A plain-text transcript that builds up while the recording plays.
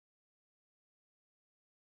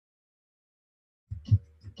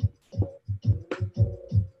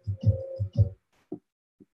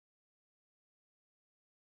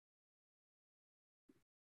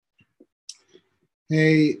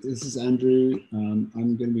Hey, this is Andrew. I'm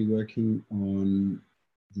going to be working on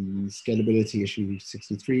the scalability issue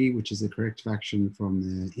 63, which is a corrective action from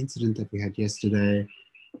the incident that we had yesterday.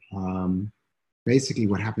 Basically,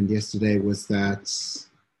 what happened yesterday was that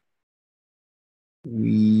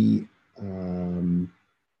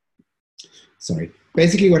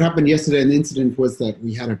basically what happened yesterday in the incident was that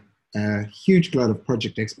we had a huge glut of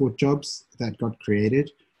project export jobs that got created.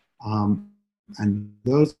 And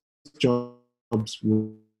those jobs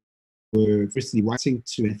were firstly writing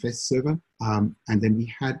to an NFS server. And then we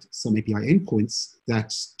had some API endpoints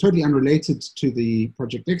that, totally unrelated to the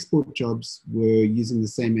project export jobs, were using the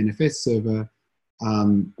same NFS server.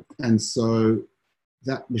 And so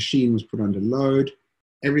that machine was put under load,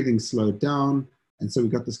 everything slowed down. And so we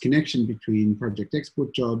got this connection between project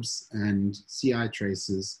export jobs and CI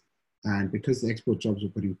traces. And because the export jobs were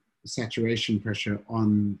putting saturation pressure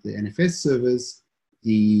on the NFS servers,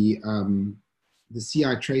 the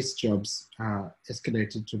CI trace jobs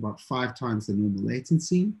escalated to about 5 times the normal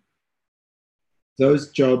latency.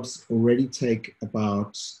 Those jobs already take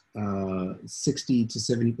about 60 to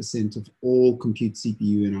 70% of all compute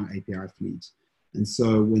CPU in our API fleet. And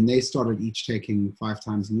so when they started each taking 5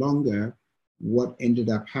 times longer, what ended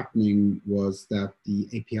up happening was that the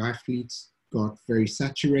API fleet got very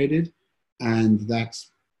saturated, and that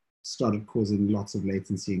started causing lots of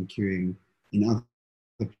latency and queuing in other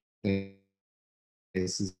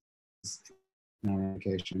places in our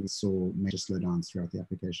application. We saw major slowdowns throughout the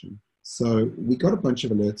application. So we got a bunch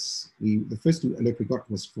of alerts. The first alert we got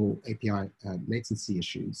was for API latency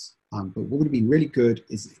issues. But what would have been really good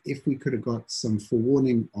is if we could have got some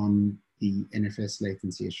forewarning on the NFS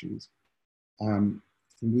latency issues.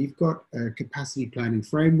 We've got a capacity planning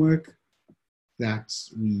framework that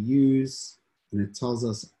we use, and it tells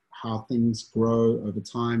us how things grow over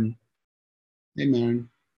time. Hey, Marin.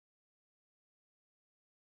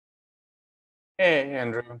 Hey,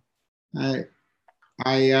 Andrew. I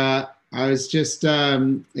was just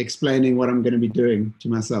explaining what I'm going to be doing to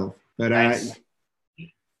myself. But Nice.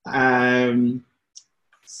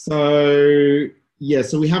 so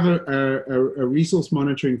we have a resource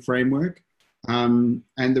monitoring framework. And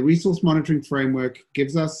the resource monitoring framework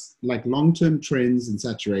gives us like long-term trends in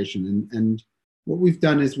saturation. And what we've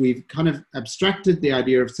done is we've kind of abstracted the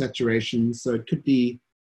idea of saturation. So it could be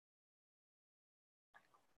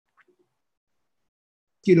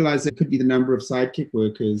utilized, it could be the number of sidekick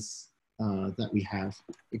workers that we have.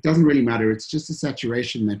 It doesn't really matter. It's just a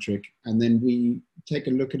saturation metric. And then we take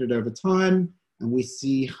a look at it over time, and we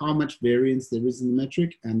see how much variance there is in the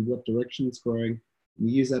metric and what direction it's growing.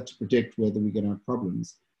 We use that to predict whether we get out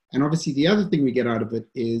problems. And obviously the other thing we get out of it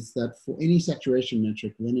is that for any saturation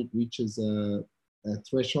metric, when it reaches a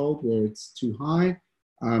threshold where it's too high,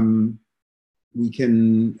 we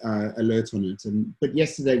can alert on it. But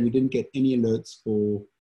yesterday we didn't get any alerts for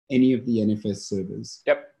any of the NFS servers.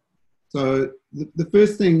 Yep. So the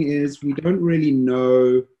first thing is we don't really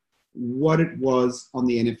know what it was on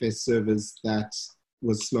the NFS servers that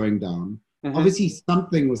was slowing down. Mm-hmm. Obviously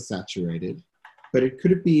something was saturated, but it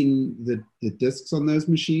could have been the disks on those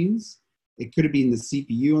machines. It could have been the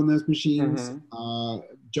CPU on those machines. Mm-hmm.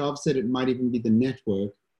 Job said it might even be the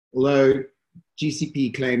network, although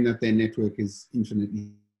GCP claim that their network is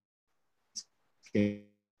infinitely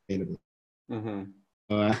scalable. Mm-hmm.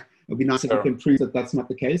 It would be nice if we can prove that that's not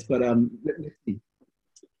the case, but let's see.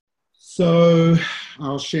 So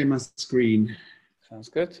I'll share my screen. Sounds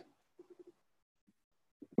good.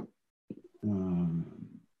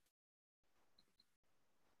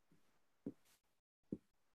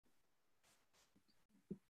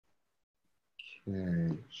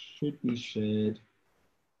 Okay, should be shared.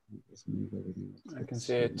 Let's move everything. I can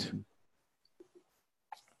see it.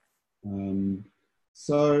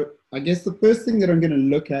 So I guess the first thing that I'm going to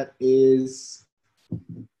look at is,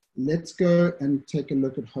 let's go and take a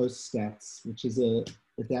look at host stats, which is a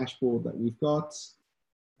dashboard that we've got.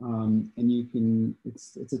 And you can,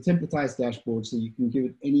 it's a templatized dashboard, so you can give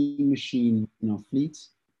it any machine in our fleet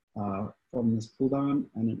from this pull down,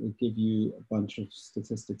 and it will give you a bunch of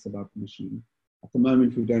statistics about the machine. At the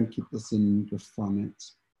moment, we don't keep this in Grafana,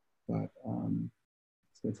 but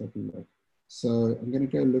let's go take a look. So I'm going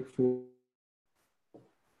to go look for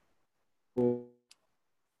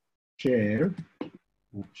Share01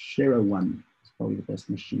 is probably the best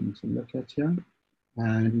machine to look at here.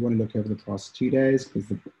 And we want to look over the past 2 days because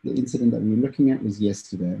the incident that we were looking at was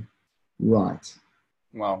yesterday. Right.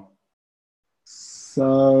 Wow.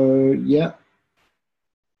 So, yeah.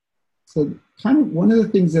 So kind of one of the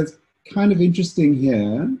things that's kind of interesting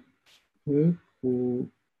here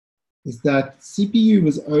is that CPU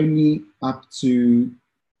was only up to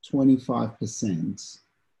 25%.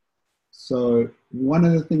 So one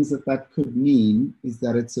of the things that that could mean is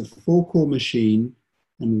that it's a 4-core machine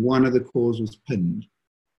and one of the cores was pinned.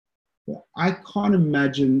 But I can't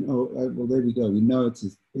imagine, well, there we go. We know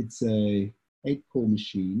it's a 8-core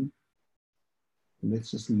machine.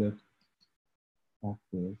 Let's just look at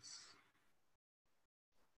this.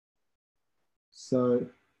 So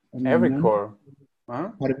Every core, huh?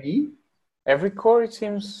 Pardon me? Every core, it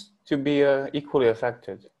seems to be equally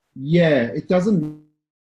affected. Yeah, it doesn't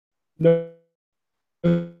look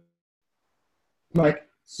like,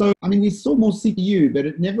 so, I mean, we saw more CPU, but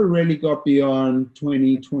it never really got beyond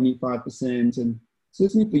 20, 25%. And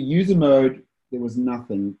certainly for user mode, there was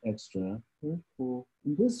nothing extra. And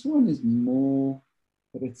this one is more,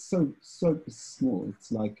 but it's so small.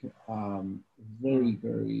 It's like very,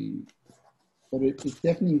 very, but it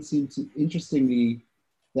definitely seemed to, interestingly,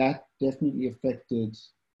 that definitely affected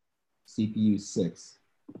CPU 6,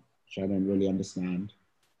 which I don't really understand.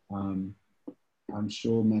 I'm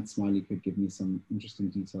sure Matt Smiley could give me some interesting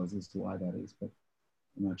details as to why that is, but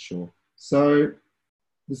I'm not sure. So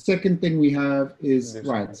the second thing we have is,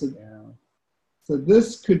 right, so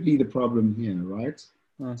this could be the problem here, right?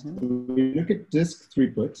 So we look at disk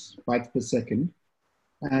throughput, bytes per second,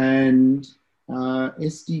 and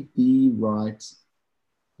SDB write.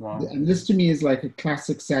 Wow. And this to me is like a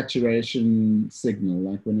classic saturation signal,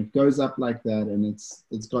 like when it goes up like that and it's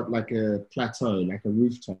got like a plateau, like a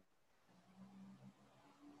rooftop.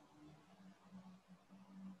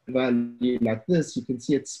 Value like this, you can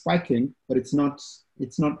see it spiking, but it's not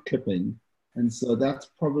clipping. And so that's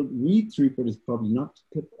probably, read throughput is probably not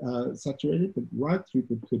saturated, but write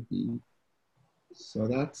throughput could be. So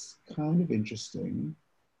that's kind of interesting.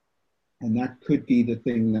 And that could be the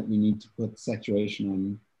thing that we need to put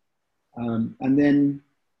saturation on. And then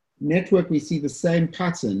network, we see the same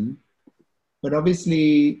pattern, but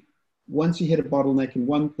obviously once you hit a bottleneck in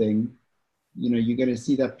one thing, you know, you're going to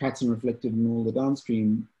see that pattern reflected in all the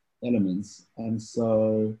downstream elements. And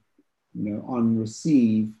so, you know, on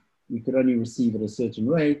receive, we could only receive at a certain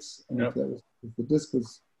rate. And if the disk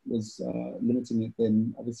was limiting it,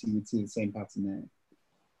 then obviously we'd see the same pattern there.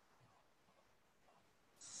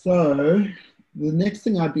 So the next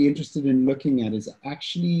thing I'd be interested in looking at is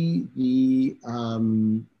actually the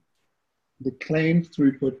claimed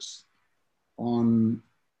throughput on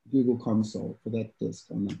Google Console for that disk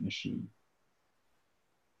on that machine.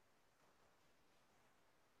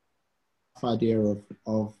 Idea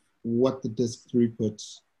of what the disk throughput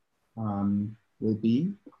will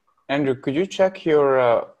be. Andrew, could you check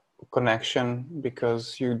your connection,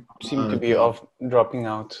 because you seem to be dropping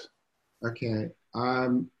out? Okay. I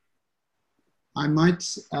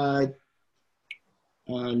might let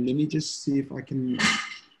me just see if I can.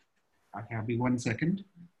 Okay, I'll be 1 second.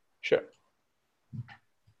 Sure.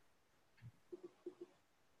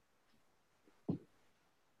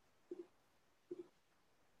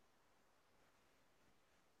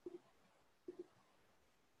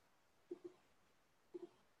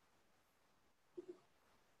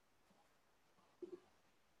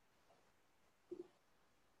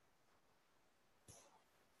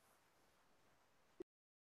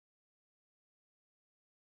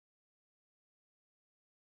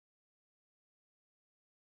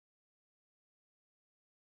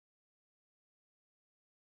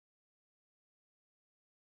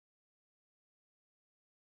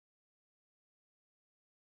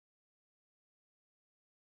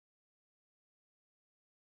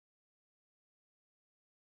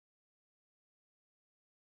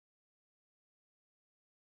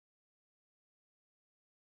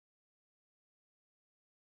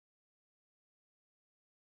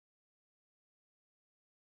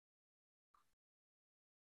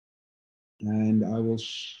 And I will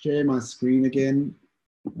share my screen again.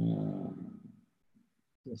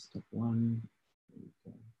 Desktop 1.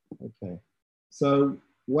 Okay. So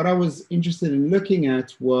what I was interested in looking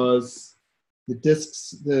at was the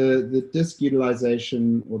disks, the disk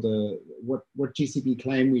utilization, or what GCP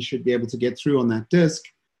claim we should be able to get through on that disk.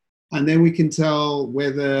 And then we can tell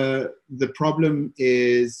whether the problem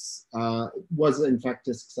is was in fact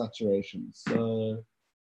disk saturation. So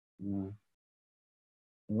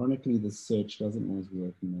ironically, the search doesn't always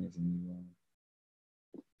work amazingly well.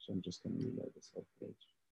 So I'm just going to reload this whole page.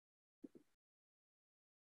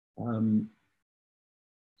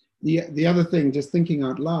 The other thing, just thinking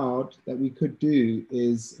out loud, that we could do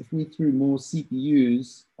is if we threw more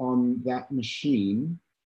CPUs on that machine,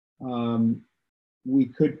 we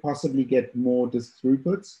could possibly get more disk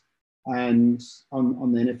throughput and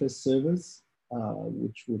on the NFS servers,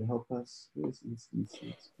 which would help us.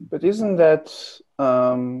 But isn't that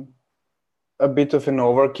a bit of an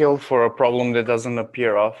overkill for a problem that doesn't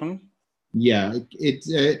appear often. Yeah,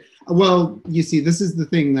 well, you see, this is the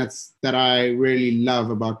thing that I really love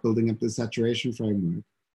about building up the saturation framework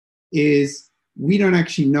is we don't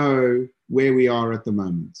actually know where we are at the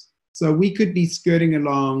moment. So we could be skirting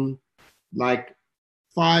along like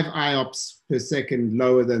 5 IOPS per second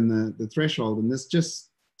lower than the threshold, and this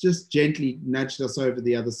just gently nudged us over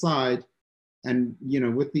the other side. And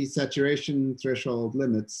with these saturation threshold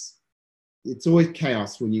limits, it's always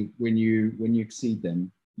chaos when you exceed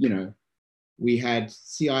them. We had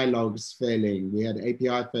CI logs failing, we had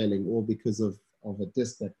API failing, all because of a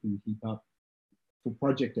disk that can keep up for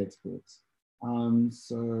project exports.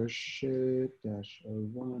 So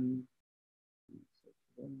share-01.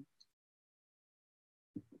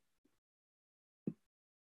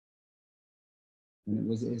 And it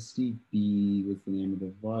was SDB was the name of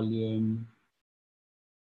the volume.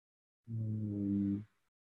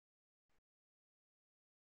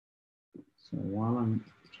 So while I'm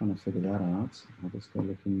trying to figure that out, I'll just go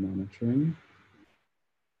look in monitoring.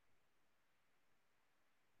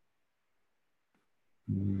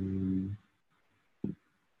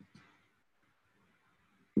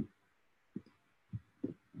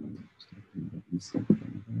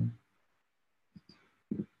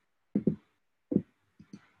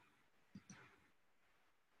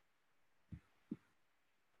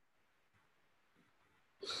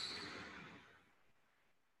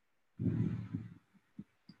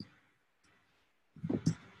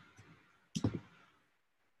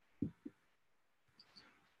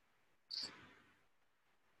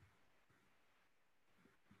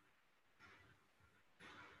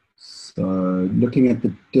 So looking at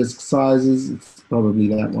the disk sizes, it's probably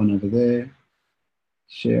that one over there,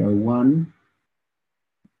 share 01.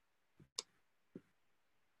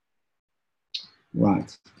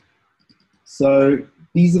 Right. So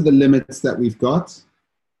these are the limits that we've got,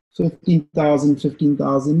 15,000,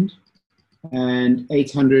 15,000, and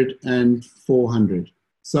 800 and 400.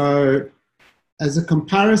 So as a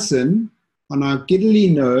comparison, on our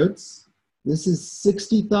Giddily nodes, this is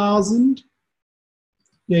 60,000,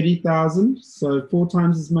 30,000, so 4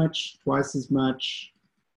 times as much, twice as much.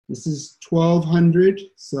 This is 1,200,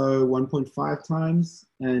 so 1.5 times,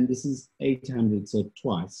 and this is 800, so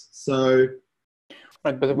twice. So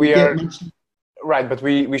right, but right, but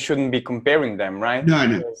we shouldn't be comparing them, right?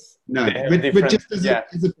 No. But just as a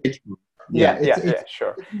benchmark. Yeah,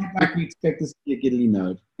 sure. It's not like we expect this to be a Giddily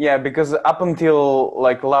node. Yeah, because up until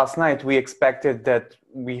like last night, we expected that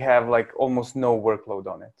we have like almost no workload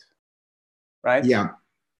on it, right? Yeah.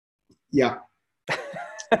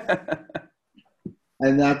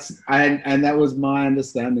 And that was my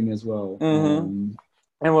understanding as well. Mm-hmm.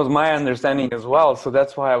 It was my understanding as well, so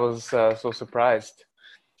that's why I was so surprised.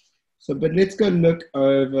 So, but let's go look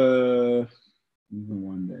over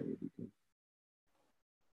one day. Would be good.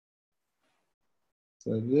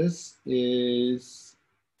 So this is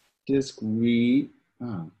disk read.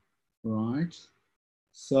 Right.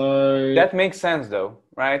 So that makes sense, though,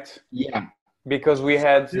 right? Yeah. Because we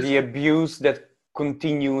had the abuse that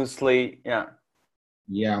continuously, Yeah.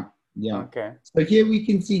 Okay. So here we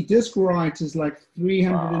can see disk write is like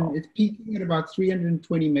 300, it's peaking at about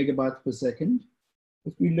 320 megabytes per second.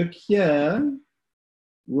 If we look here,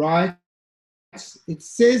 write, it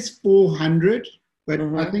says 400, but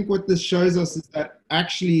I think what this shows us is that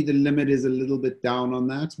actually the limit is a little bit down on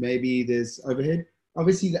that. Maybe there's overhead.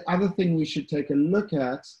 Obviously, the other thing we should take a look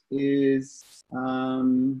at is,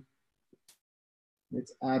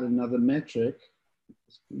 let's add another metric.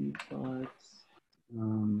 Speed bytes,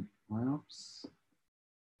 IOPS.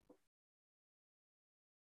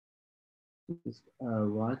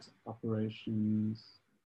 Write operations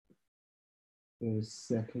per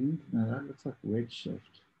second. Now that looks like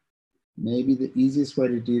Redshift. Maybe the easiest way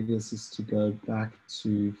to do this is to go back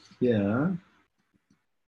to here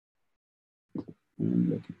and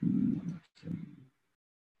look at monitoring.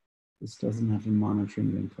 This doesn't have a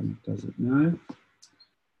monitoring link on it, does it? No.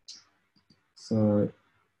 So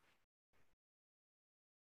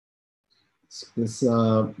this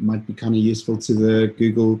might be kind of useful to the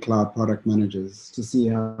Google Cloud product managers to see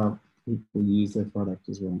how people use their product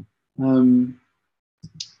as well.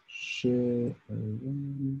 Share.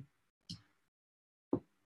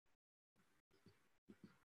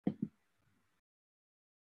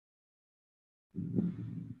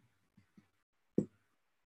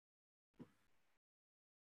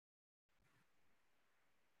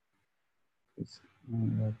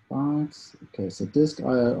 Bytes. Okay, so disk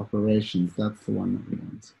IO operations, that's the one that we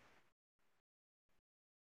want.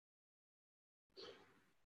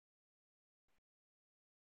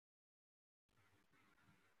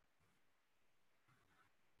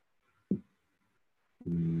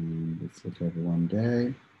 And let's look over one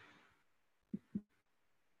day.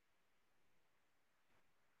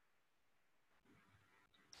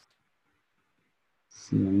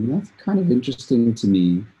 See, I mean, that's kind of interesting to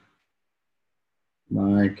me.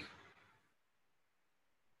 Like,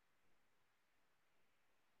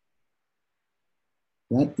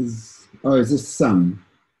 that is, oh, is this sum?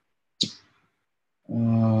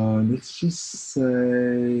 Let's just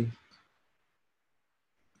say,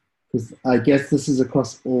 because I guess this is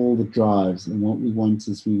across all the drives, and what we want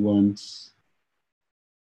is we want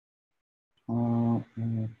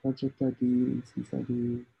project ID, instance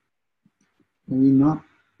ID. Can we not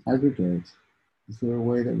aggregate? Is there a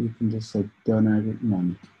way that we can just say don't aggregate?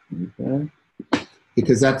 None. Okay.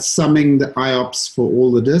 Because that's summing the IOPS for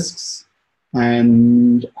all the disks.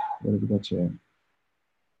 And what have we got here?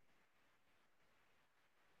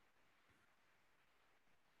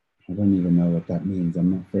 I don't even know what that means.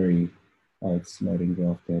 I'm not very, oh, it's loading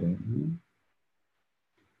graph data.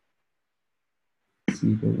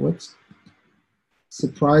 See, but what's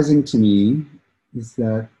surprising to me is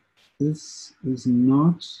that this is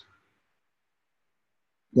not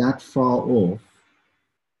that far off.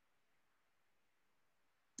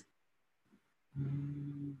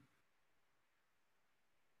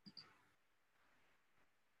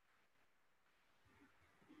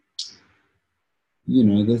 You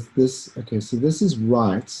know, okay, so this is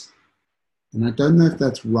right. And I don't know if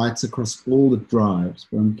that's right across all the drives,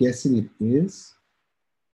 but I'm guessing it is.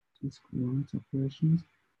 Disk write operations.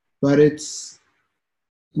 But it's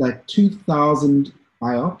like 2,000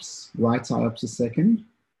 IOPS, write IOPS a second.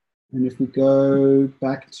 And if we go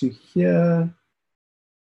back to here,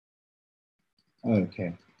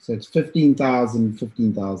 okay, so it's 15,000,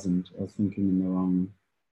 15,000. I was thinking in the wrong.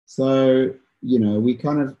 So, you know, we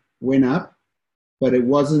kind of went up, but it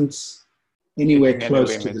wasn't anywhere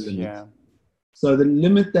close to the limit. Yeah. So the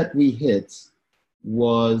limit that we hit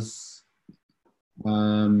was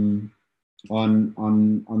on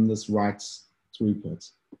this write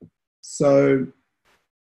throughput. So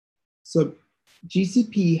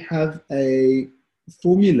GCP have a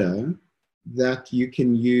formula that you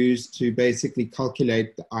can use to basically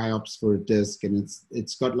calculate the IOPS for a disk, and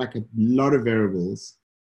it's got like a lot of variables.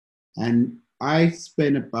 And I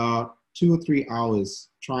spent about 2 or 3 hours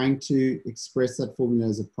trying to express that formula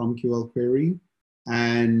as a PromQL query,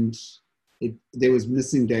 and there was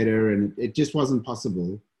missing data, and it just wasn't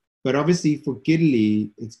possible. But obviously for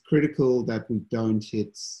Giddily, it's critical that we don't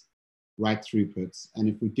hit write throughputs. And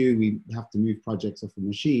if we do, we have to move projects off the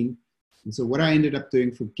machine. And so what I ended up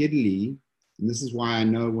doing for Giddily, and this is why I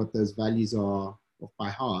know what those values are by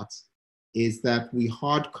heart, is that we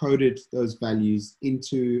hard coded those values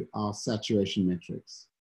into our saturation metrics.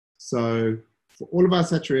 So for all of our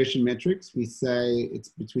saturation metrics, we say it's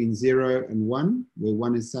between 0 and 1, where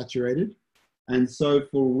 1 is saturated. And so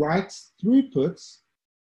for write throughputs,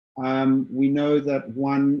 we know that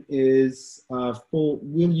 1 is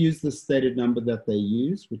we'll use the stated number that they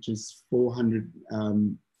use, which is 400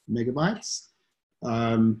 megabytes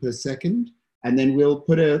per second. And then we'll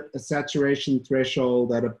put a saturation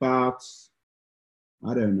threshold at about,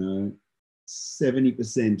 I don't know,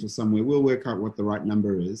 70% or somewhere. We'll work out what the right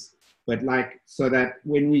number is. But like, so that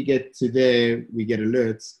when we get to there, we get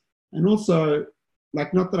alerts. And also,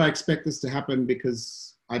 like, not that I expect this to happen,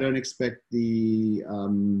 because I don't expect us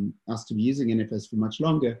to be using NFS for much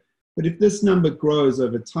longer. But if this number grows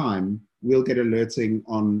over time, we'll get alerting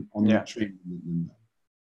on the trend number.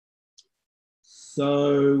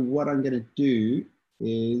 So what I'm going to do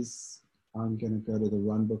is I'm going to go to the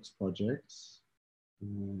Runbooks project.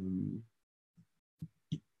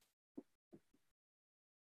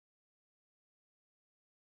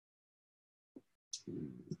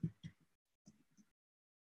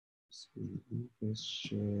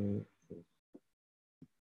 Share.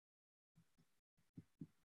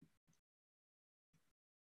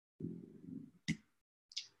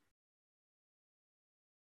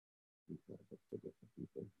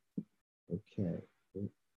 Okay.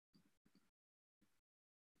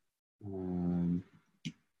 And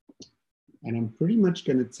I'm pretty much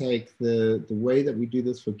going to take the way that we do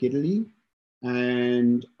this for Giddily,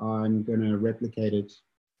 and I'm going to replicate it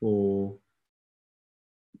for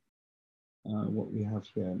what we have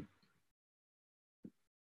here.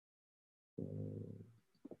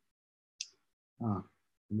 And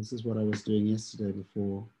this is what I was doing yesterday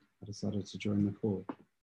before I decided to join the call.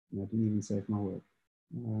 And I didn't even save my work.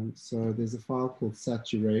 So there's a file called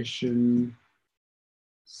saturation,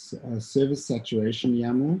 service saturation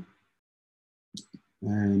YAML.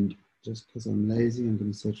 And just because I'm lazy, I'm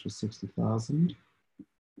going to search for 60,000.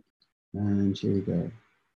 And here we go.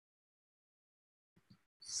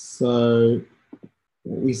 So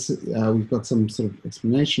we've got some sort of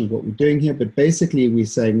explanation of what we're doing here, but basically we're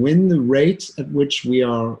saying when the rate at which we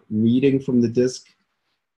are reading from the disk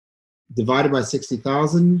divided by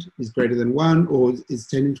 60,000 is greater than 1 or is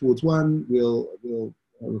tending towards 1, we'll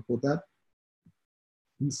report that.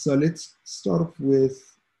 And so let's start off with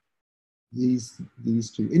these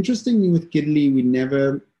two. Interestingly, with Gidley, we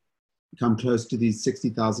never come close to these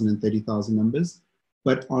 60,000 and 30,000 numbers.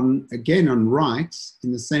 But again, on writes,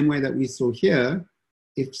 in the same way that we saw here,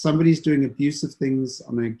 if somebody's doing abusive things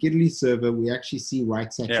on a Gidley server, we actually see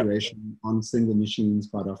write saturation on single machines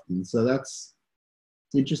quite often. So it's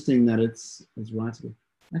interesting that it's writable.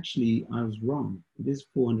 Actually, I was wrong. It is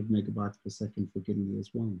 400 megabytes per second for Gidley as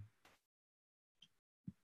well.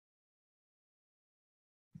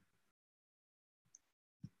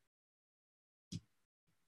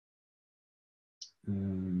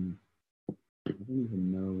 I don't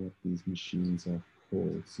even know what these machines are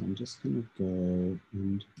called, so I'm just going to go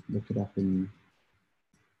and look it up in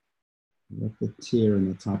what the tier and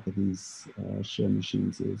the type of these share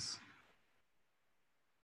machines is.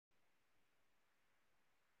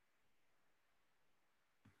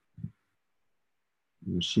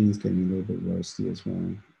 The machine's getting a little bit roasty as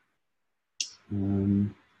well.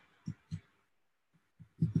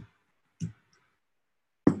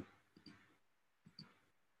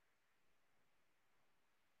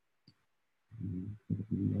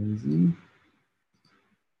 Lazy.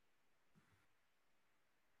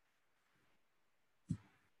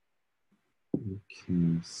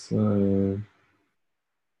 Okay, so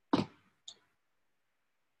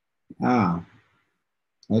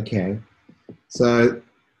okay. So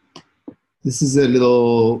this is a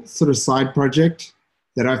little sort of side project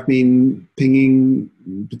that I've been pinging,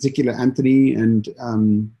 in particular Anthony and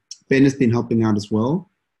Ben has been helping out as well.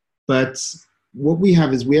 But what we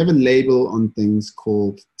have is we have a label on things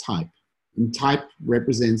called type. And type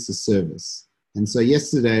represents the service. And so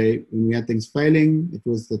yesterday, when we had things failing, it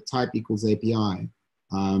was the type equals API,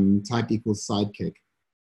 type equals sidekick.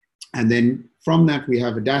 And then from that, we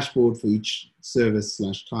have a dashboard for each service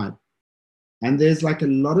 / type. And there's like a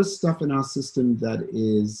lot of stuff in our system that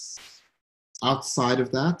is outside of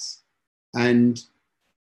that. And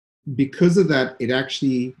because of that, it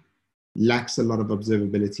actually lacks a lot of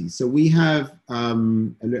observability. So we have,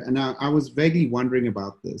 and I was vaguely wondering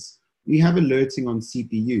about this, we have alerting on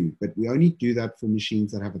CPU, but we only do that for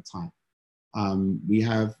machines that have a type. We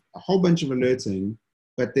have a whole bunch of alerting,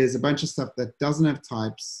 but there's a bunch of stuff that doesn't have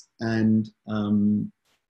types, and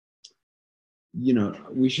you know,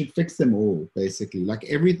 we should fix them all basically. Like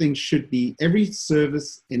everything should be, every server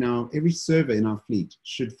in our fleet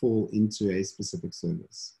should fall into a specific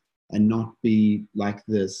service and not be like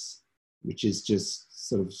this, which is just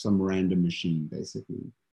sort of some random machine basically.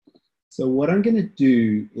 So what I'm going to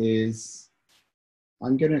do is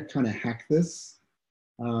I'm going to kind of hack this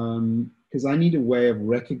because I need a way of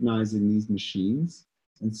recognizing these machines.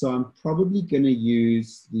 And so I'm probably going to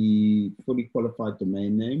use the fully qualified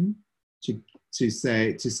domain name to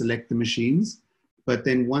select the machines. But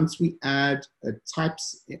then once we add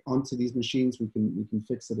types onto these machines, we can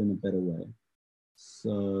fix it in a better way.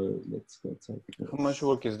 So let's go take this. How much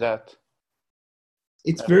work is that?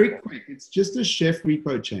 It's very quick. It's just a chef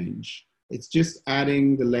repo change. It's just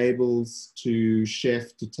adding the labels to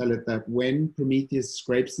chef to tell it that when Prometheus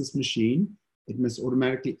scrapes this machine, it must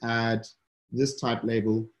automatically add this type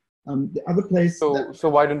label. The other place. So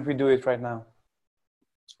why don't we do it right now?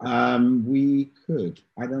 We could.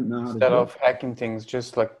 I don't know how to do it. Instead of hacking things,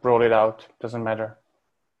 just like roll it out. Doesn't matter.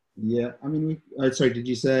 Yeah, I mean, sorry, did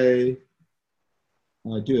you say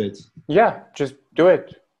do it? Yeah, just do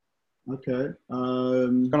it. Okay.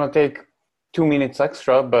 It's gonna take 2 minutes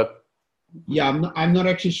extra, but yeah, I'm not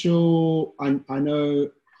actually sure. I know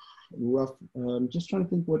rough. Just trying to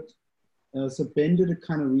think what. So Ben did it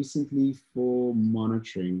kind of recently for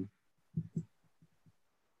monitoring.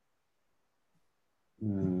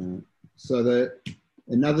 So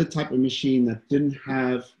another type of machine that didn't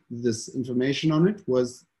have this information on it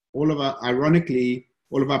was ironically,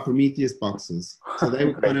 all of our Prometheus boxes. So they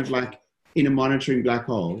were kind of like in a monitoring black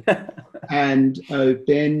hole. And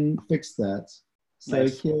Ben fixed that. So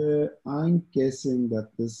nice. Here, I'm guessing that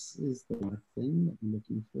this is the right thing that I'm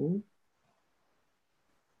looking for.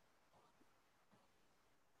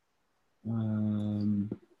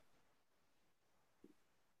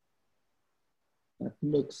 That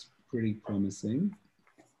looks pretty promising.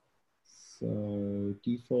 So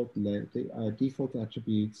default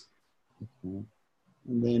attributes. Okay.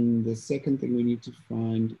 And then the second thing we need to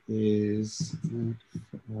find is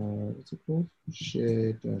what's it called?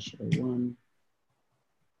 Share -01.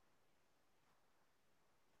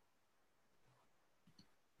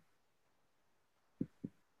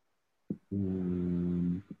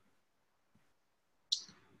 Okay,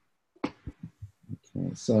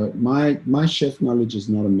 so my chef knowledge is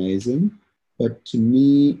not amazing, but to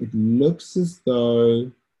me it looks as though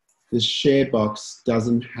the share box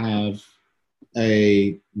doesn't have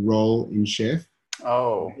a role in chef.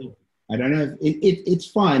 Oh, I don't know. It's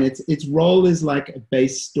fine. Its role is like a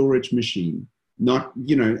base storage machine, not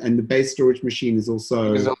and the base storage machine is it is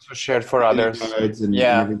also shared for others. nodes and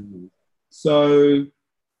Yeah. everything. So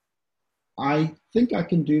I think I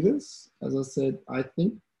can do this. As I said, I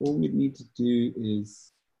think all we need to do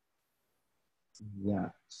is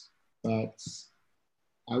that, but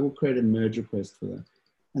I will create a merge request for that,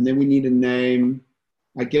 and then we need a name.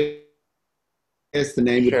 I guess the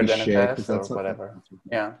name would be Shared shared NFS because or that's like whatever.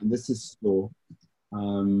 Yeah. and this is store.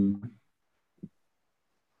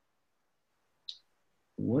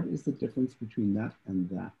 What is the difference between that and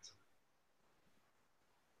that?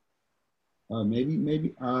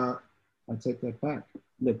 Maybe I take that back.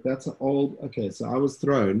 Look, that's an old, okay, so I was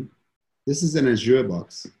thrown. This is an Azure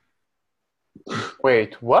box.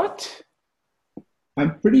 Wait, what?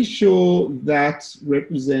 I'm pretty sure that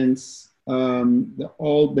represents the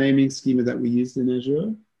old naming schema that we used in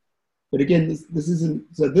Azure. But again, this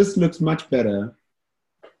isn't, so this looks much better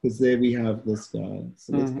because there we have this guy.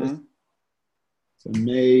 So let's so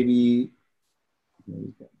maybe, there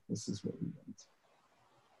we go. This is what we want.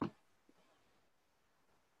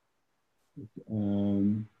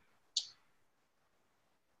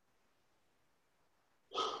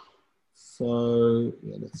 So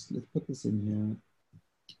yeah, let's put this in here.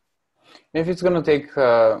 If it's gonna take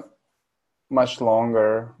much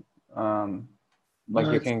longer, like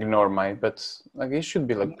No, you can ignore my, but like it should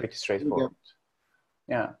be like pretty straightforward.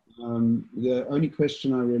 Yeah. The only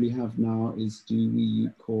question I really have now is, do we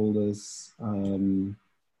call this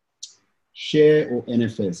share or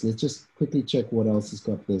NFS? Let's just quickly check what else has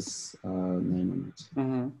got this name on it.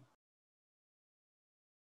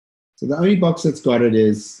 So the only box that's got it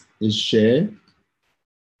is share.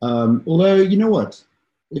 Although, you know what?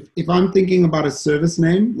 If I'm thinking about a service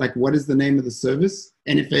name, like what is the name of the service?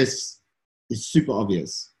 NFS is super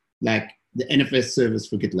obvious, like the NFS service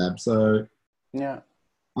for GitLab. So yeah,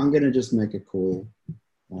 I'm going to just make a call,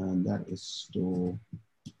 and that is store.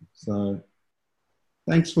 So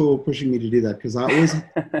thanks for pushing me to do that, because I always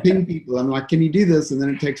ping people. I'm like, can you do this? And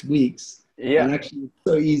then it takes weeks. Yeah. And actually, it's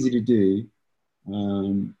so easy to do.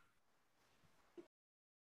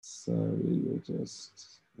 So we will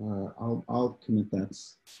just, I'll commit that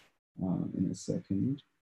in a second.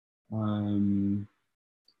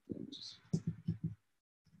 Just,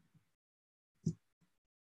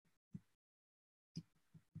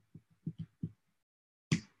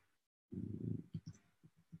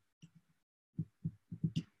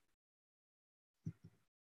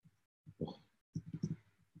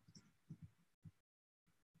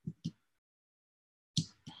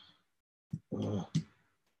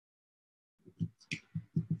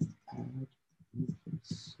 add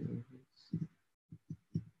service.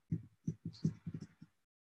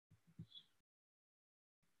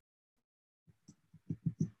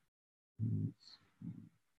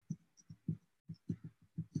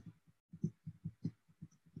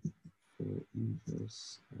 For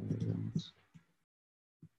inverse,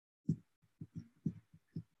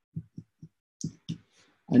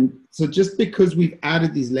 and so just because we've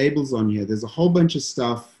added these labels on here, there's a whole bunch of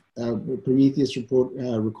stuff, Prometheus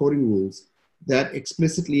recording rules that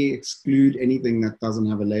explicitly exclude anything that doesn't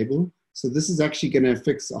have a label. So this is actually going to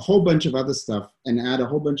fix a whole bunch of other stuff and add a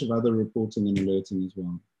whole bunch of other reporting and alerting as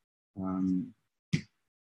well.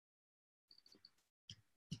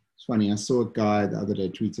 It's funny, I saw a guy the other day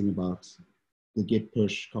tweeting about the git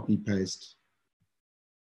push copy paste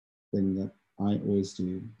thing that I always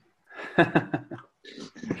do.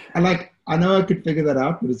 I know I could figure that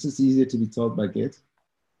out, but it's just easier to be told by Git.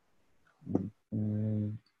 Okay.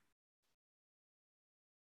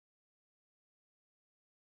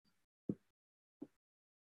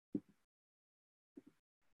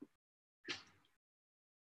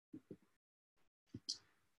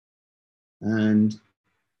 And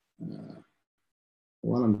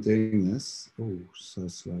while I'm doing this, oh, so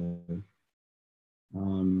slow.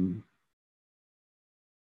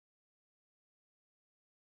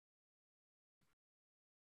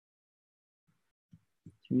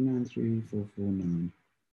 393449.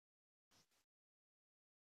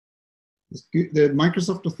 The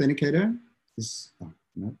Microsoft Authenticator is, oh,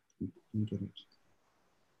 no, didn't get it.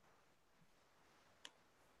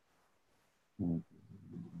 Oh.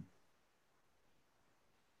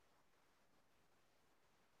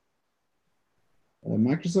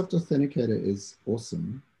 Microsoft Authenticator is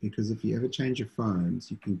awesome. because if you ever change your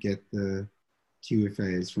phones, you can get the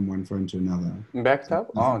QFAs from one phone to another. Backed up?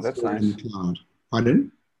 Oh, that's nice. In the cloud.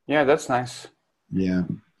 Pardon? Yeah, that's nice. Yeah.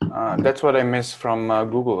 That's what I miss from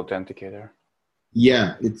Google Authenticator.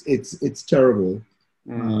 Yeah, it's terrible.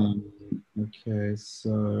 Okay,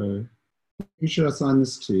 so who should I sign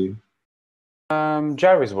this to?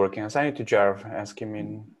 Jarv is working. Assign it to Jarv. Ask him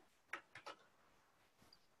in.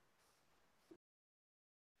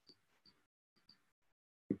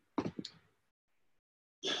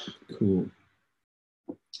 Cool.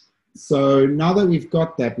 So now that we've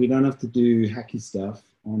got that, we don't have to do hacky stuff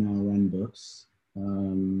on our run books,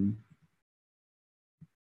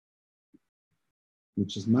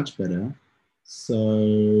 which is much better. So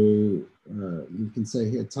you can say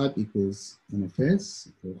here type equals NFS.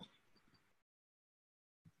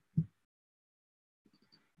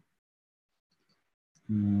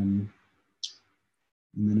 And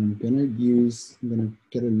then I'm going to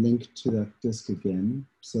get a link to that disk again,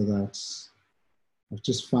 so that I've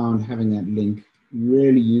just found having that link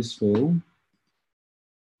really useful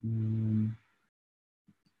when,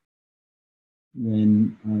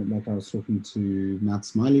 like I was talking to Matt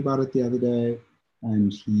Smiley about it the other day,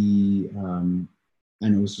 and and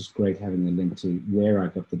it was just great having a link to where I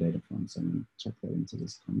got the data from. So I'm going to check that into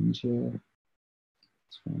this comment here.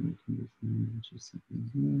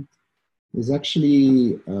 There's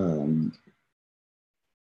actually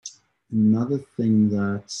another thing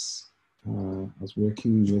that I was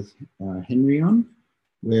working with Henry on,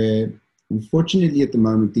 where unfortunately at the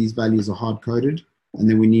moment these values are hard-coded, and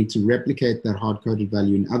then we need to replicate that hard-coded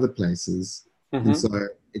value in other places. And so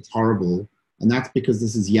it's horrible. And that's because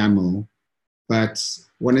this is YAML. But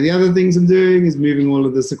one of the other things I'm doing is moving all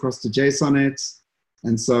of this across to JSONnet.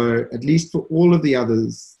 And so at least for all of the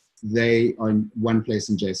others, they are in one place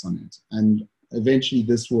in JSONnet. And eventually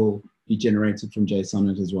this will be generated from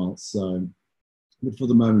JSONnet as well. So, but for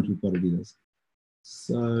the moment, we've got to do this.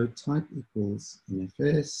 So type equals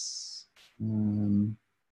NFS.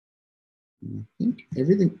 I think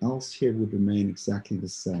everything else here would remain exactly the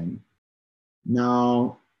same.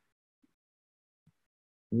 Now,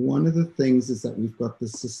 one of the things is that we've got the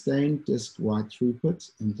sustained disk write throughput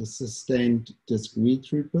and the sustained disk read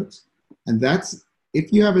throughput. And that's,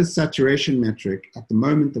 if you have a saturation metric, at the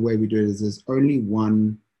moment, the way we do it is there's only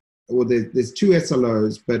one, or there's two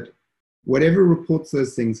SLOs, but whatever reports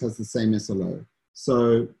those things has the same SLO.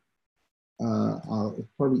 So it's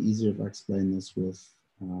probably easier if I explain this with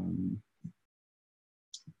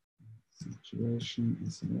saturation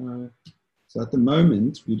SLO. So at the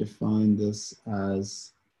moment, we define this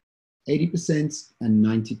as 80% and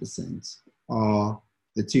 90% are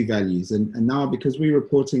the two values. And now, because we're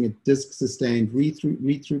reporting a disk sustained read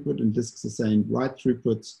throughput and disk sustained write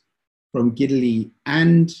throughput from Giddily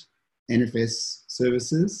and NFS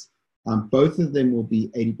services, both of them will be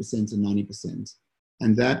 80% and 90%.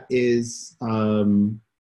 And that is, I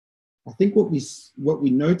think what we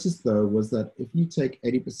noticed though was that if you take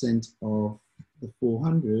 80% of the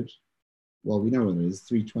 400, well, we know what it is,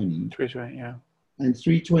 320. 320, yeah. And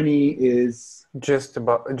 320 is just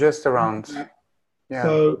around. Yeah.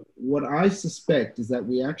 So what I suspect is that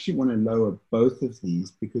we actually want to lower both of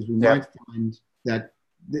these, because we might find that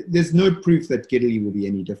there's no proof that Giddily will be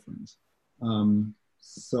any different.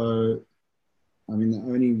 So, I mean, the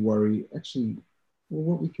only worry, actually, well,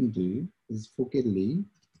 what we can do is for Giddily, we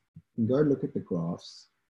can go look at the graphs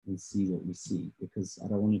and see what we see, because I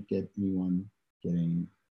don't want to get anyone getting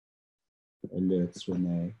alerts when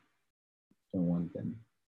they don't want them.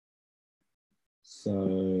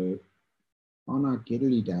 So on our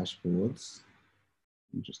Giddily dashboards,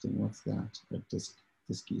 interesting, what's that? Disk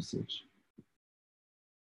usage.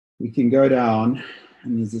 We can go down,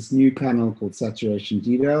 and there's this new panel called Saturation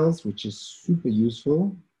Details, which is super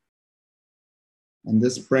useful. And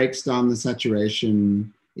this breaks down the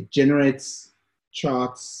saturation. It generates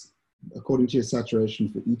charts according to your saturation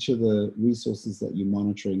for each of the resources that you're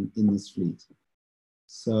monitoring in this fleet.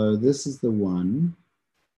 So this is the one.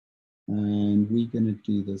 And we're going to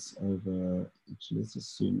do this over, actually, let's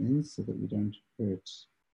just zoom in so that we don't hurt.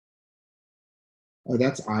 Oh,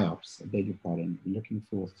 that's IOPS, I beg your pardon. We're looking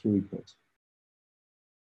for throughput.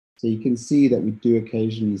 So you can see that we do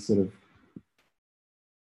occasionally sort of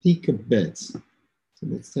peak a bit. So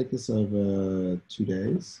let's take this over 2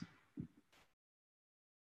 days.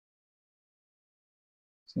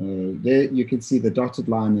 So there you can see the dotted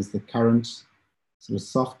line is the current sort of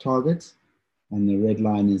soft target, and the red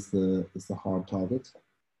line is the hard target.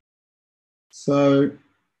 So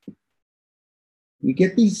we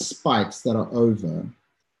get these spikes that are over,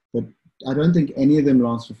 but I don't think any of them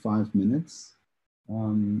last for 5 minutes.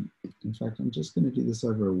 In fact, I'm just going to do this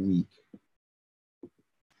over a week.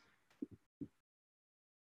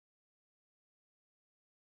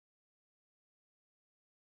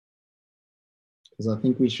 Because I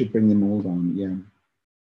think we should bring them all down, yeah.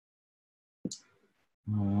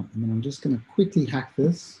 And then I'm just going to quickly hack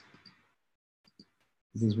this.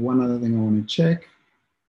 There's one other thing I want to check,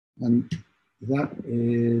 and that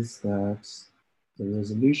is that the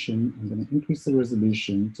resolution, I'm going to increase the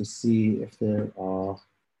resolution to see if there are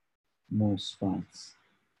more spikes.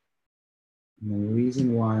 And the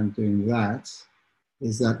reason why I'm doing that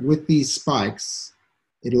is that with these spikes,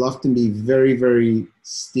 it'll often be very, very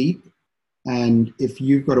steep. And if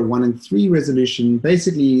you've got a 1 in 3 resolution,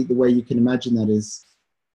 basically the way you can imagine that is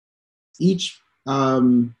each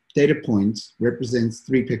data point represents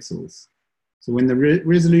 3 pixels. So when the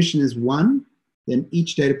resolution is 1, then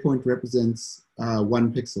each data point represents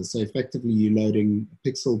 1 pixel. So effectively you're loading a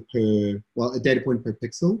pixel per, well, a data point per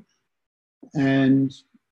pixel. And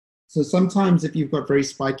so sometimes if you've got very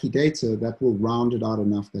spiky data, that will round it out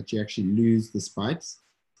enough that you actually lose the spikes.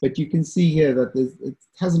 But you can see here that it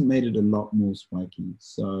hasn't made it a lot more spiky.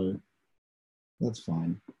 So that's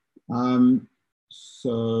fine. So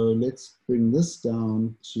let's bring this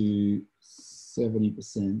down to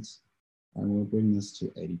 70%, and we'll bring this to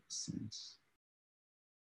 80%.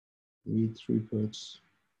 Read throughput,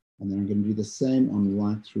 and then I'm going to do the same on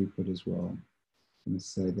write throughput as well. I'm going to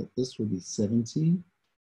say that this will be 70,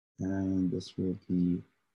 and this will be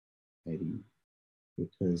 80,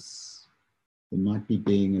 because they might be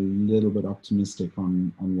being a little bit optimistic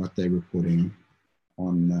on what they're reporting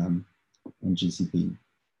on GCP.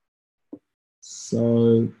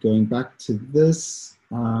 So going back to this,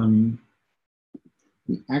 the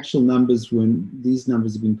actual numbers, when these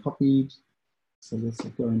numbers have been copied, so let's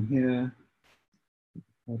go in here, put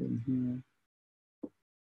that in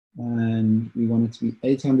here, and we want it to be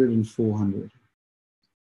 800 and 400.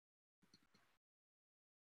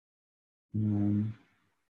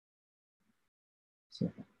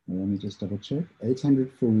 So let me just double check.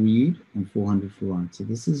 800 for read and 400 for write. So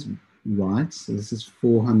this is write, so this is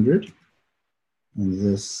 400, and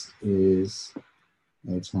this is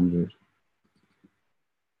 800.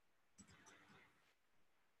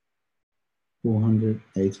 400,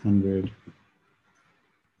 800.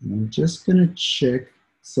 And I'm just going to check.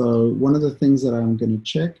 So one of the things that I'm going to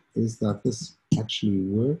check is that this actually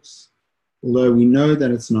works. Although we know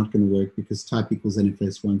that it's not going to work because type equals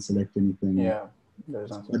NFS won't select anything. Yeah,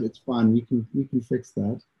 there's nothing. But it's fine. We can fix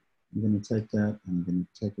that. I'm going to take that and I'm going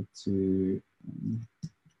to take it to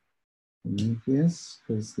Prometheus,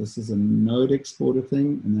 because this is a node exporter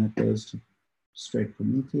thing, and that goes to straight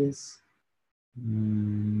Prometheus.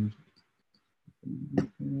 And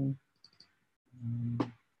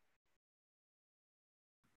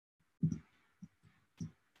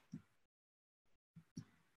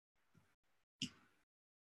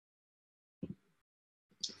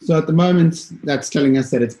so at the moment, that's telling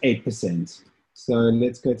us that it's 8%. So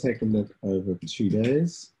let's go take a look over 2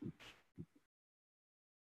 days.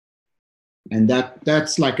 And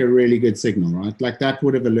that's like a really good signal, right? Like that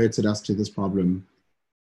would have alerted us to this problem.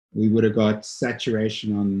 We would have got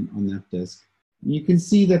saturation on that disk. And you can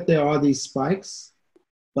see that there are these spikes,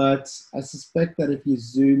 but I suspect that if you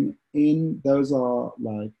zoom in, those are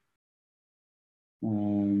like,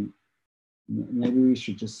 maybe we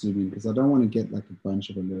should just zoom in because I don't want to get like a bunch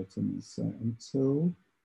of alerts on this. So until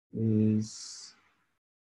is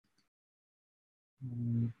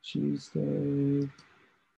Tuesday,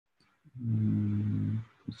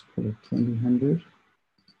 let's call it 2000.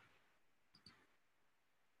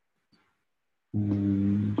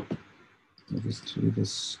 And we'll just do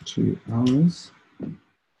this 2 hours.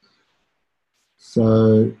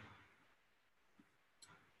 So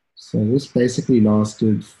this basically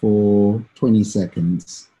lasted for 20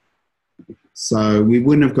 seconds. So we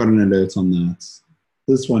wouldn't have got an alert on that.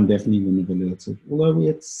 This one definitely wouldn't have alerted, although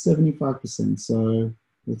we're at 75%. So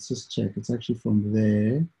let's just check. It's actually from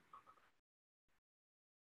there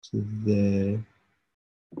to there.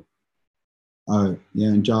 Oh, yeah,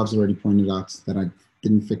 and Jarv's already pointed out that I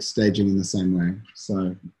didn't fix staging in the same way.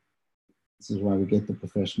 So this is why we get the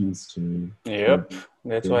professionals to... Yep,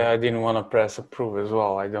 that's why I didn't want to press approve as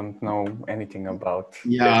well. I don't know anything about...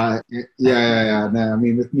 Yeah. No, I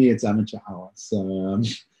mean, with me, it's amateur hour. So,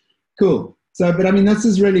 cool. So, but I mean, this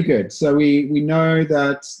is really good. So we know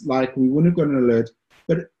that, like, we wouldn't have got an alert.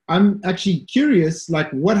 But I'm actually curious, like,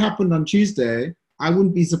 what happened on Tuesday? I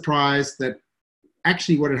wouldn't be surprised that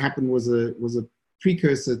actually what had happened was a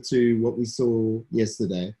precursor to what we saw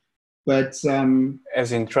yesterday. But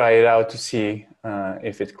as in try it out to see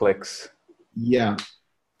if it clicks. Yeah.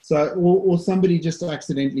 So, or somebody just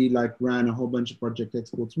accidentally like ran a whole bunch of project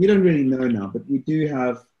exports. We don't really know now, but we do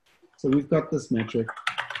have, so we've got this metric.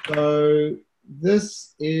 So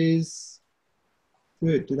this is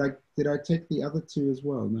good. Did I take the other two as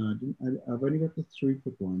well? No, I didn't. I've only got the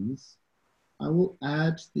throughput ones. I will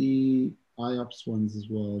add the IOPS ones as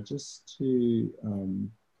well, just to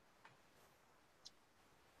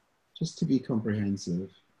be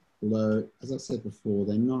comprehensive. Although, as I said before,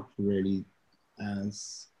 they're not really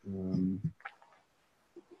as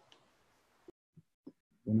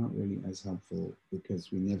helpful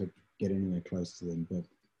because we never get anywhere close to them. But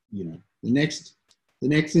you know, the next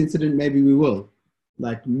incident, maybe we will,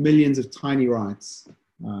 like millions of tiny writes.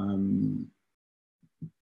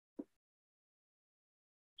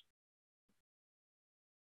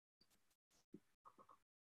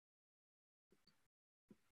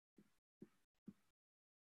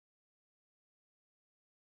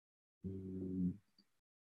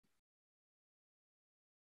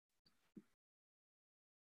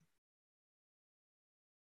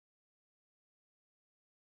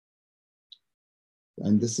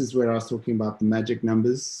 And this is where I was talking about the magic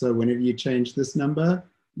numbers. So whenever you change this number,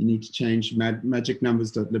 you need to change magic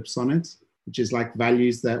numbers.libs on it, which is like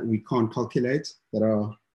values that we can't calculate that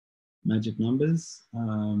are magic numbers.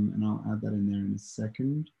 And I'll add that in there in a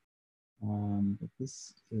second. But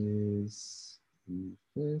this is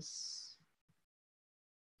NFS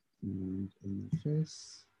and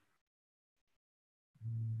NFS.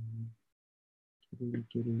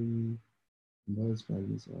 And those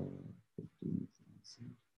values are 15,000.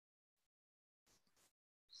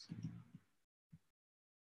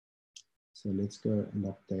 So let's go and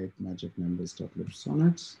update magic numbers.libs on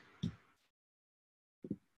it.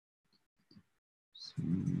 So,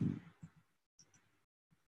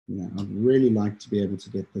 yeah, I'd really like to be able to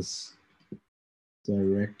get this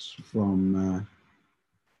direct from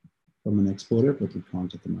an exporter, but we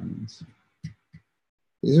can't at the moment.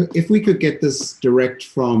 If we could get this direct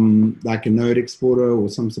from like a node exporter or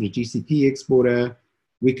some sort of GCP exporter,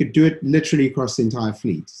 we could do it literally across the entire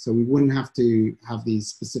fleet. So we wouldn't have to have these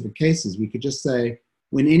specific cases. We could just say,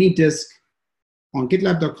 when any disk on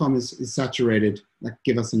GitLab.com is saturated, like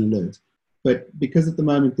give us an alert. But because at the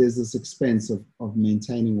moment there's this expense of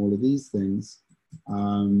maintaining all of these things,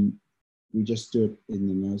 we just do it in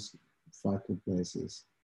the most vital places.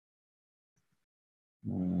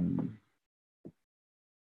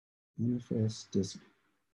 NFS disk.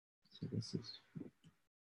 So this is.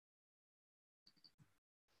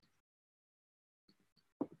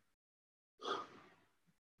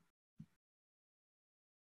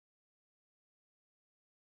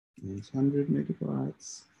 It's 100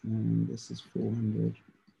 megabytes, and this is 400.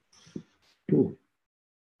 Cool.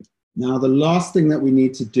 Now, the last thing that we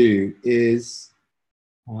need to do is,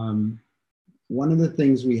 one of the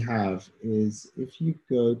things we have is, if you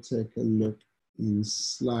go take a look in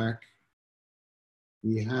Slack,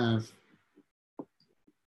 we have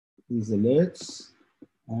these alerts,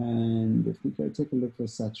 and if we go take a look for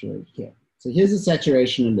saturation here. So here's a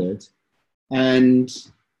saturation alert, and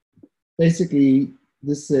basically,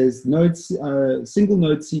 this says single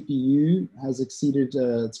node CPU has exceeded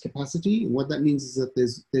its capacity. And what that means is that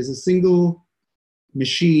there's a single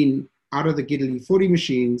machine out of the Giddily 40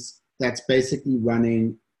 machines that's basically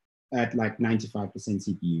running at like 95%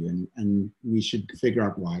 CPU, and we should figure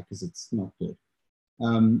out why, because it's not good.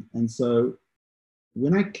 And so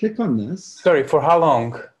when I click on this, sorry, for how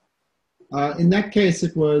long? In that case,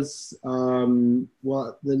 it was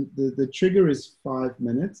well, the trigger is 5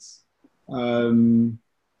 minutes.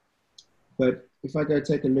 But if I go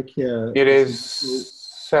take a look here, it is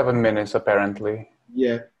 7 minutes apparently.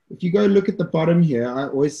 Yeah, if you go look at the bottom here, I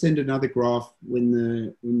always send another graph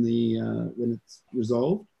when it's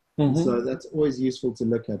resolved. Mm-hmm. So that's always useful to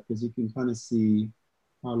look at, because you can kind of see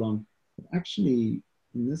how long. But actually,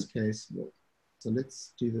 in this case, well, so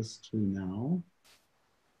let's do this too now.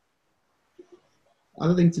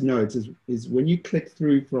 Other thing to note is when you click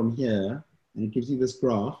through from here and it gives you this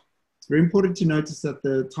graph, it's very important to notice that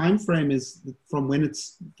the time frame is from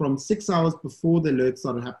 6 hours before the alert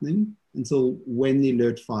started happening until when the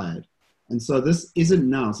alert fired. And so this isn't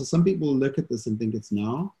now. So some people look at this and think it's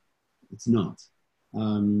now. It's not.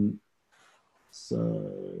 So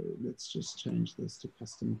let's just change this to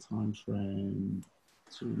custom time frame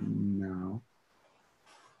to now.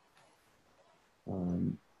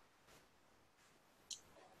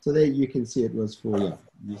 So there you can see it was for, yeah,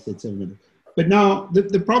 you said 7 minutes. But now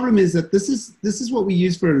the problem is that this is what we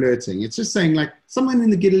use for alerting. It's just saying like someone in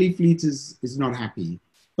the Giddily fleet is not happy,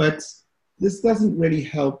 but this doesn't really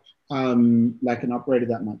help like an operator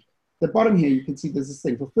that much. the bottom here, you can see there's this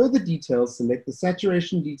thing. For further details, select the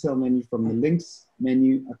saturation detail menu from the links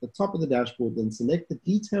menu at the top of the dashboard, then select the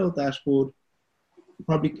detailed dashboard. You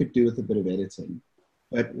probably could do with a bit of editing.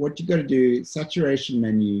 But what you got to do, saturation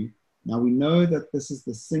menu. Now we know that this is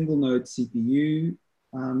the single node CPU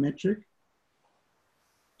metric.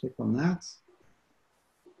 Click on that.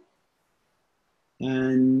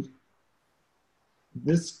 And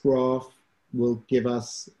this graph will give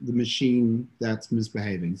us the machine that's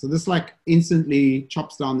misbehaving. So this like instantly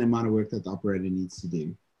chops down the amount of work that the operator needs to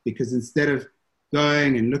do, because instead of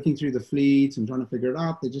going and looking through the fleet and trying to figure it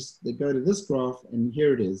out, they go to this graph, and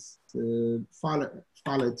here it is. File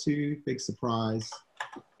 2, big surprise.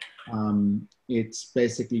 It's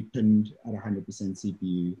basically pinned at 100%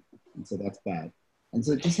 CPU, and so that's bad. And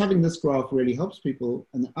so just having this graph really helps people.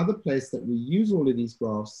 And the other place that we use all of these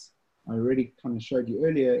graphs, I already kind of showed you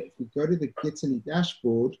earlier, if we go to the Gitly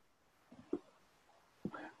dashboard.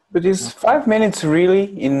 But is 5 minutes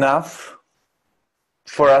really enough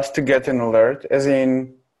for us to get an alert? As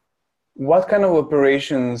in, what kind of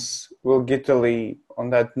operations will Gitly on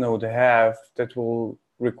that node have that will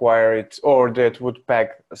require it, or that would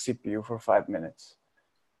pack a CPU for 5 minutes?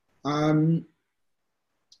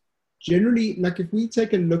 Generally, like if we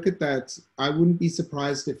take a look at that, I wouldn't be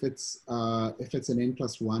surprised if it's an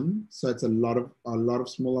N+1. So it's a lot of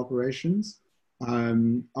small operations.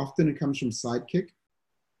 Often it comes from Sidekick.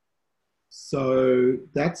 So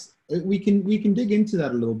that's we can dig into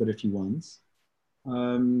that a little bit if you want.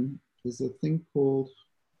 There's a thing called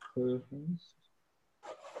per host.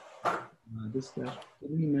 This dash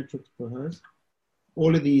metrics per host.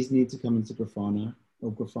 All of these need to come into Grafana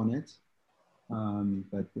or Grafonet.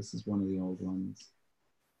 But this is one of the old ones.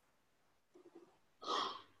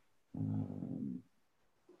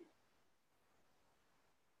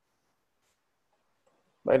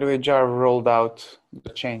 By the way, Jar rolled out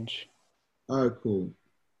the change. Oh, cool.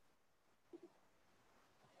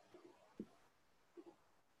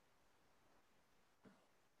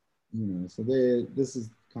 You know, so this is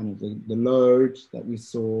kind of the load that we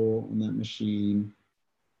saw on that machine.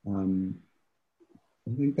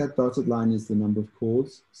 I think that dotted line is the number of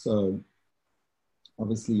cores. So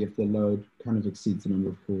obviously if the load kind of exceeds the number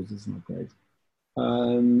of cores, it's not great.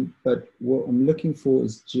 But what I'm looking for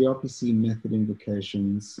is gRPC method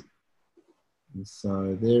invocations. And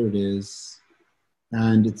so there it is.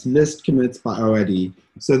 And it's list commits by OID.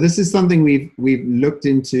 So this is something we've looked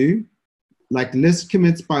into. Like list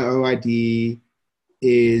commits by OID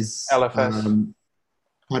is LFS.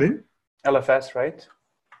 Pardon? LFS, right?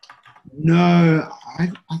 No, I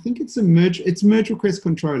think it's a merge request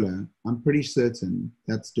controller. I'm pretty certain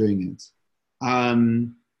that's doing it.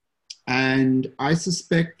 And I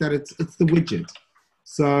suspect that it's the widget.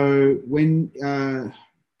 So when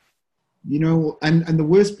you know, and the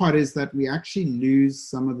worst part is that we actually lose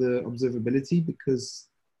some of the observability, because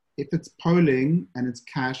if it's polling and it's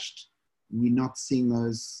cached, we're not seeing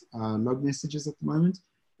those log messages at the moment.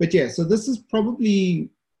 But yeah, so this is probably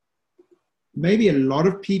maybe a lot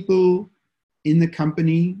of people in the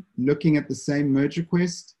company looking at the same merge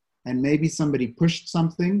request, and maybe somebody pushed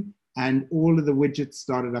something and all of the widgets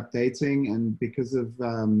started updating, and because of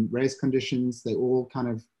race conditions, they all kind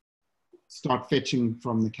of start fetching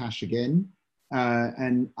from the cache again.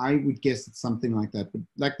 And I would guess it's something like that. But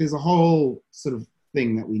like there's a whole sort of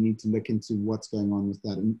thing that we need to look into what's going on with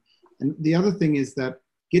that. And the other thing is that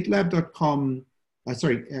gitlab.com,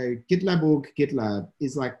 GitLab org GitLab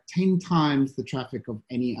is like 10 times the traffic of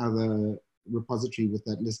any other repository with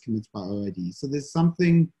that list commits by OID. So there's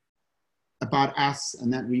something about us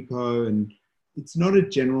and that repo, and it's not a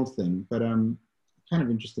general thing, but kind of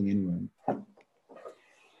interesting anyway.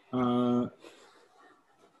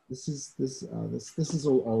 This is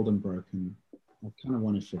all old and broken. I kind of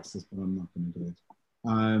want to fix this, but I'm not going to do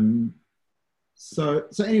it. So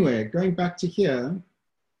anyway, going back to here,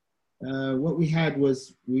 what we had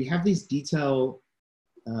was we have these detail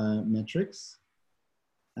metrics,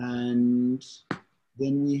 and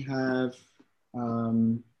then we have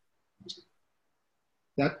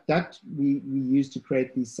that we use to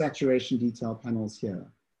create these saturation detail panels here.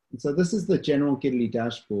 And so this is the general Gitly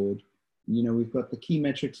dashboard. You know, we've got the key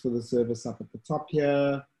metrics for the service up at the top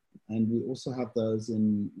here, and we also have those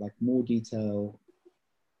in like more detail.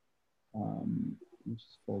 Let me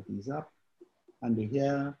just fold these up under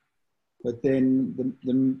here. But then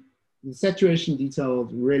the saturation detail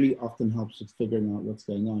really often helps with figuring out what's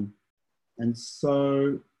going on. And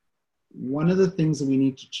so one of the things that we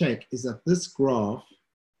need to check is that this graph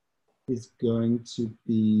is going to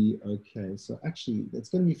be okay. So actually, that's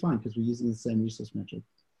going to be fine because we're using the same resource metric.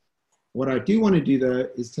 What I do want to do though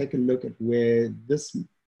is take a look at where this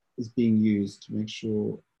is being used to make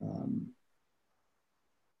sure we're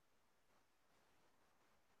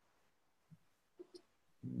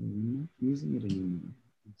not using it anymore.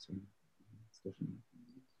 So it's definitely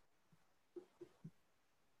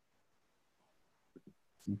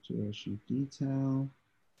saturation detail.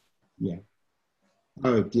 Yeah.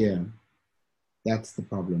 Oh dear, that's the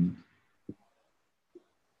problem.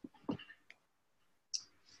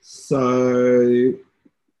 So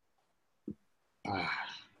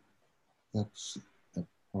that's a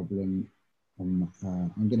problem. I'm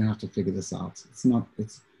going to have to figure this out. It's not.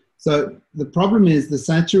 It's so the problem is the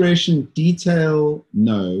saturation detail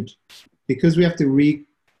node, because we have to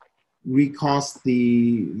recast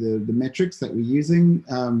the metrics that we're using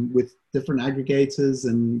with different aggregators,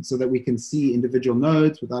 and so that we can see individual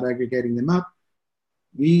nodes without aggregating them up.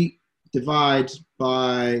 We divide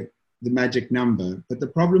by the magic number, but the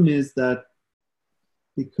problem is that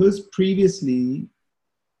because previously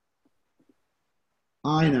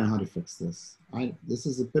I know how to fix this. This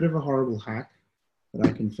is a bit of a horrible hack, but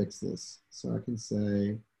I can fix this. So I can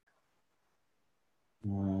say,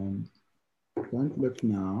 don't look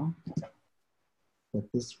now,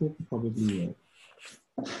 but this will probably work.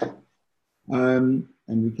 And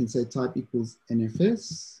we can say type equals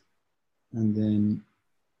NFS, and then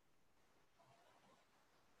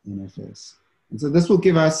NFS. And so this will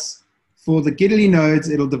give us, for the Giddily nodes,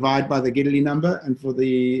 it'll divide by the Giddily number, and for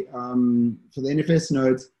the NFS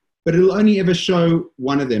nodes, but it'll only ever show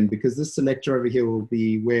one of them, because this selector over here will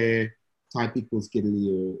be where type equals Giddily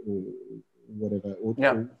or whatever.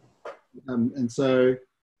 Yeah. And so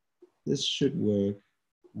this should work.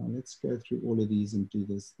 Let's go through all of these and do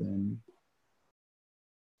this then.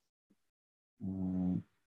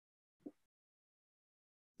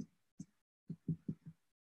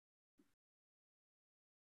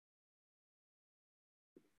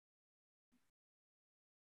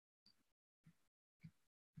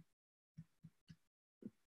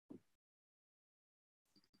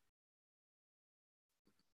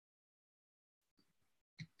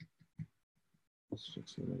 Let's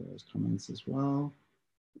fix all of those comments as well.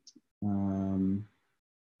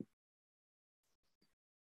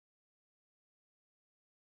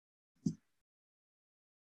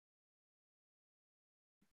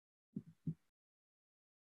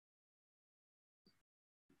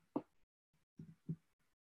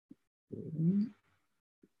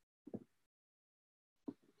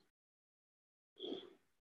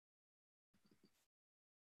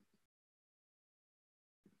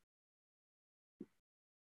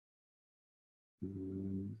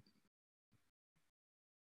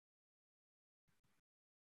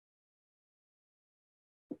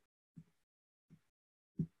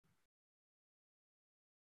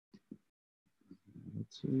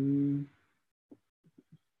 Two.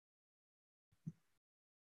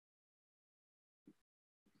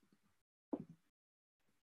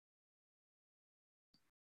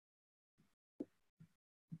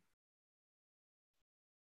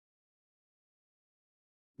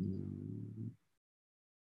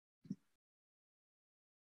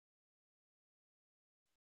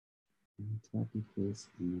 Type equals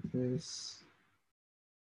NFS.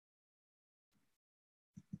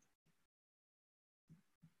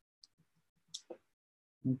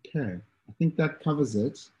 Okay, I think that covers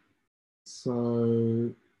it.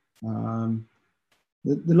 So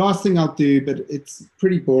the last thing I'll do, but it's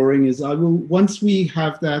pretty boring, is I will, once we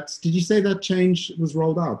have that, did you say that change was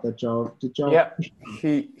rolled out, that Java? Did Java? Yeah,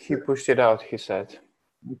 he pushed it out, he said.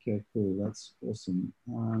 Okay, cool, that's awesome.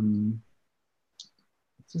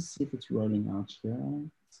 Let's just see if it's rolling out here.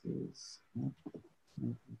 It says,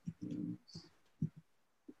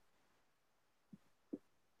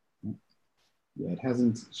 yeah, it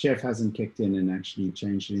hasn't, Chef hasn't kicked in and actually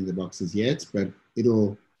changed any of the boxes yet, but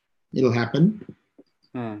it'll happen.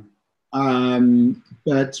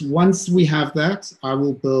 But once we have that, I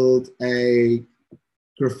will build a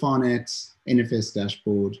Grafana NFS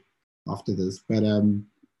dashboard after this, but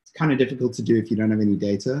it's kind of difficult to do if you don't have any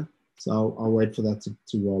data. So I'll wait for that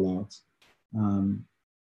to roll out.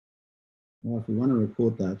 Well, if we want to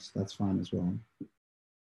record that, that's fine as well.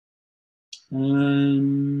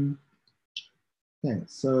 Okay,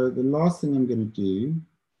 so the last thing I'm going to do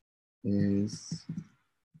is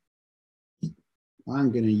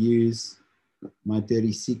I'm going to use my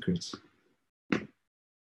dirty secret,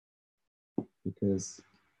 because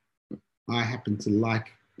I happen to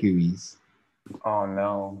like GUIs. Oh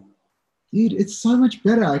no. Dude, it's so much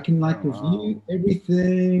better. I can like review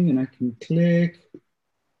everything, and I can click,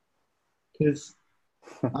 because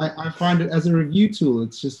I find it as a review tool,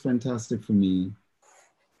 it's just fantastic for me.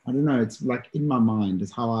 I don't know. It's like in my mind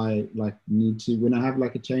is how I like need to when I have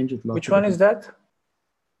like a change with lots Which of one is different.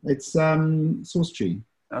 that? It's source tree.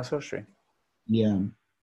 Oh, sorry. Yeah.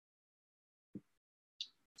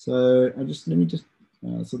 So I just let me just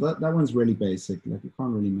so that one's really basic. Like you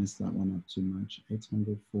can't really mess that one up too much.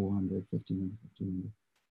 800, 400, 1500, 1500.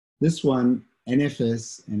 This one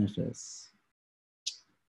NFS, NFS,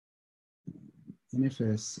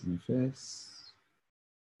 NFS, NFS.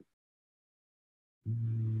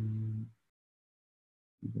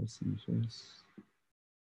 NFS.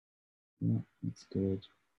 Yeah, that's good.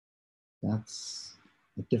 That's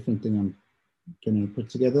a different thing I'm going to put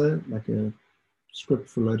together, like a script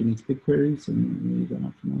for loading into BigQuery. So leave that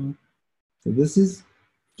up for now. So this is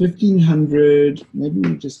 1500. Maybe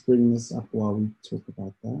we just bring this up while we talk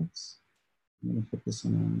about that. I'm going to put this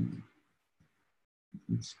on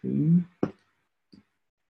the screen.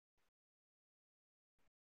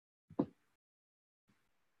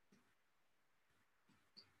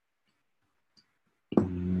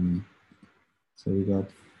 So we got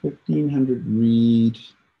 1500 read.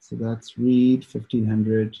 So that's read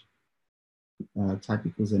 1500 type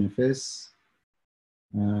equals NFS.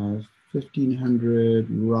 1500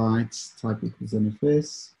 writes type equals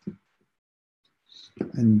NFS.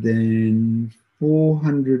 And then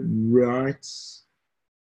 400 writes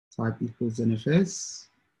type equals NFS.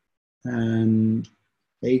 And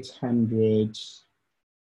 800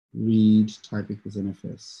 read type equals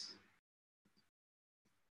NFS.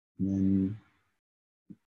 And then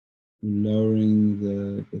lowering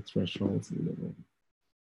the thresholds a little.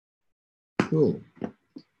 Cool.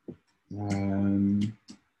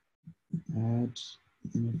 Add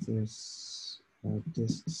NFS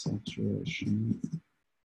disk saturation.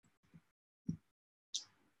 I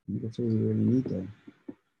think that's all we really need there.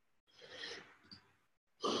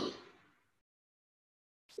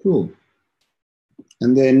 Cool.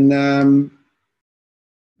 And then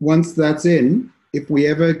once that's in, if we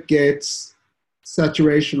ever get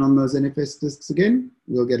saturation on those NFS disks again,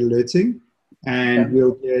 we'll get alerting, and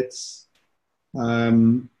we'll get,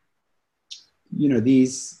 you know,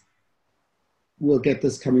 these, we'll get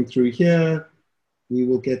this coming through here. We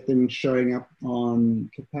will get them showing up on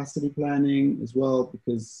capacity planning as well,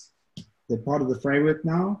 because they're part of the framework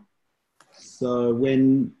now. So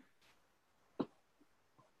when,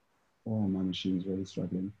 oh, my machine is really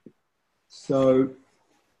struggling. So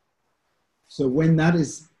when that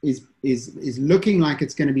is looking like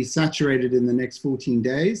it's going to be saturated in the next 14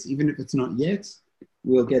 days, even if it's not yet,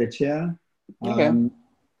 we'll get it here. Okay.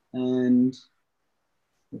 And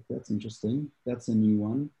that's interesting. That's a new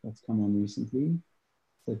one that's come on recently.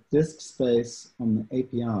 So disk space on the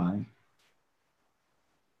API.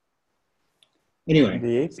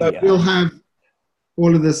 Anyway, so we'll have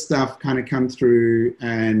all of this stuff kind of come through,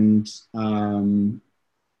 and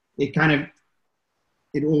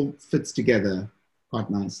it all fits together quite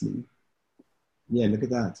nicely. Yeah, look at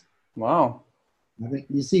that. Wow. I think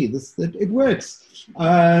you see this, it works.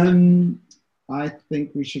 I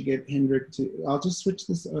think we should get Hendrik to, I'll just switch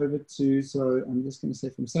this over to, so I'm just going to say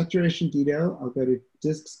from saturation detail, I'll go to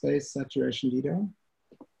disk space saturation detail.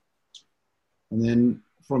 And then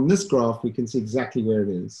from this graph, we can see exactly where it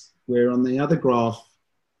is. Where on the other graph,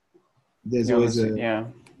 there's always a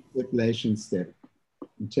interpolation step,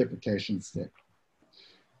 interpretation step.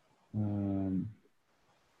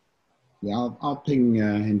 Yeah, I'll ping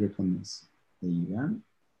Hendrik on this. There you go.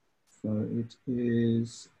 So it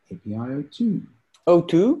is API 02.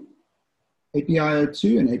 02? API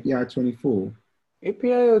 02 and API 24.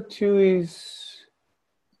 API 02 is...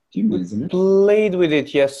 Human, isn't it? Played with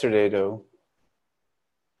it yesterday, though.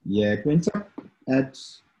 Yeah, it went up at,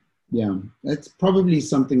 yeah, it's probably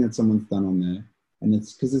something that someone's done on there. And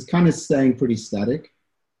it's because it's kind of staying pretty static.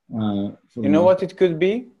 You know what it could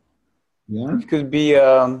be? Yeah. It could be,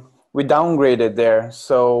 we downgraded there.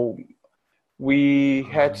 So we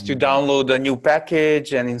had to download a new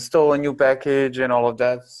package and install a new package and all of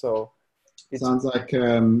that. So it sounds like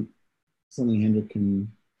something Hendrik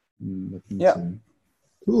can look into. Yeah.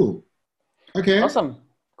 Cool. Okay. Awesome.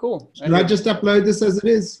 Cool. Should I just upload this as it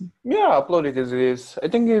is? Yeah, upload it as it is. I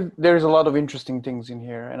think there's a lot of interesting things in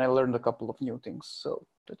here, and I learned a couple of new things, so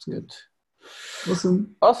that's good.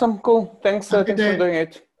 Awesome. Awesome. Cool. Thanks. Thanks for doing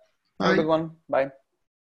it. Bye. Have a good one. Bye.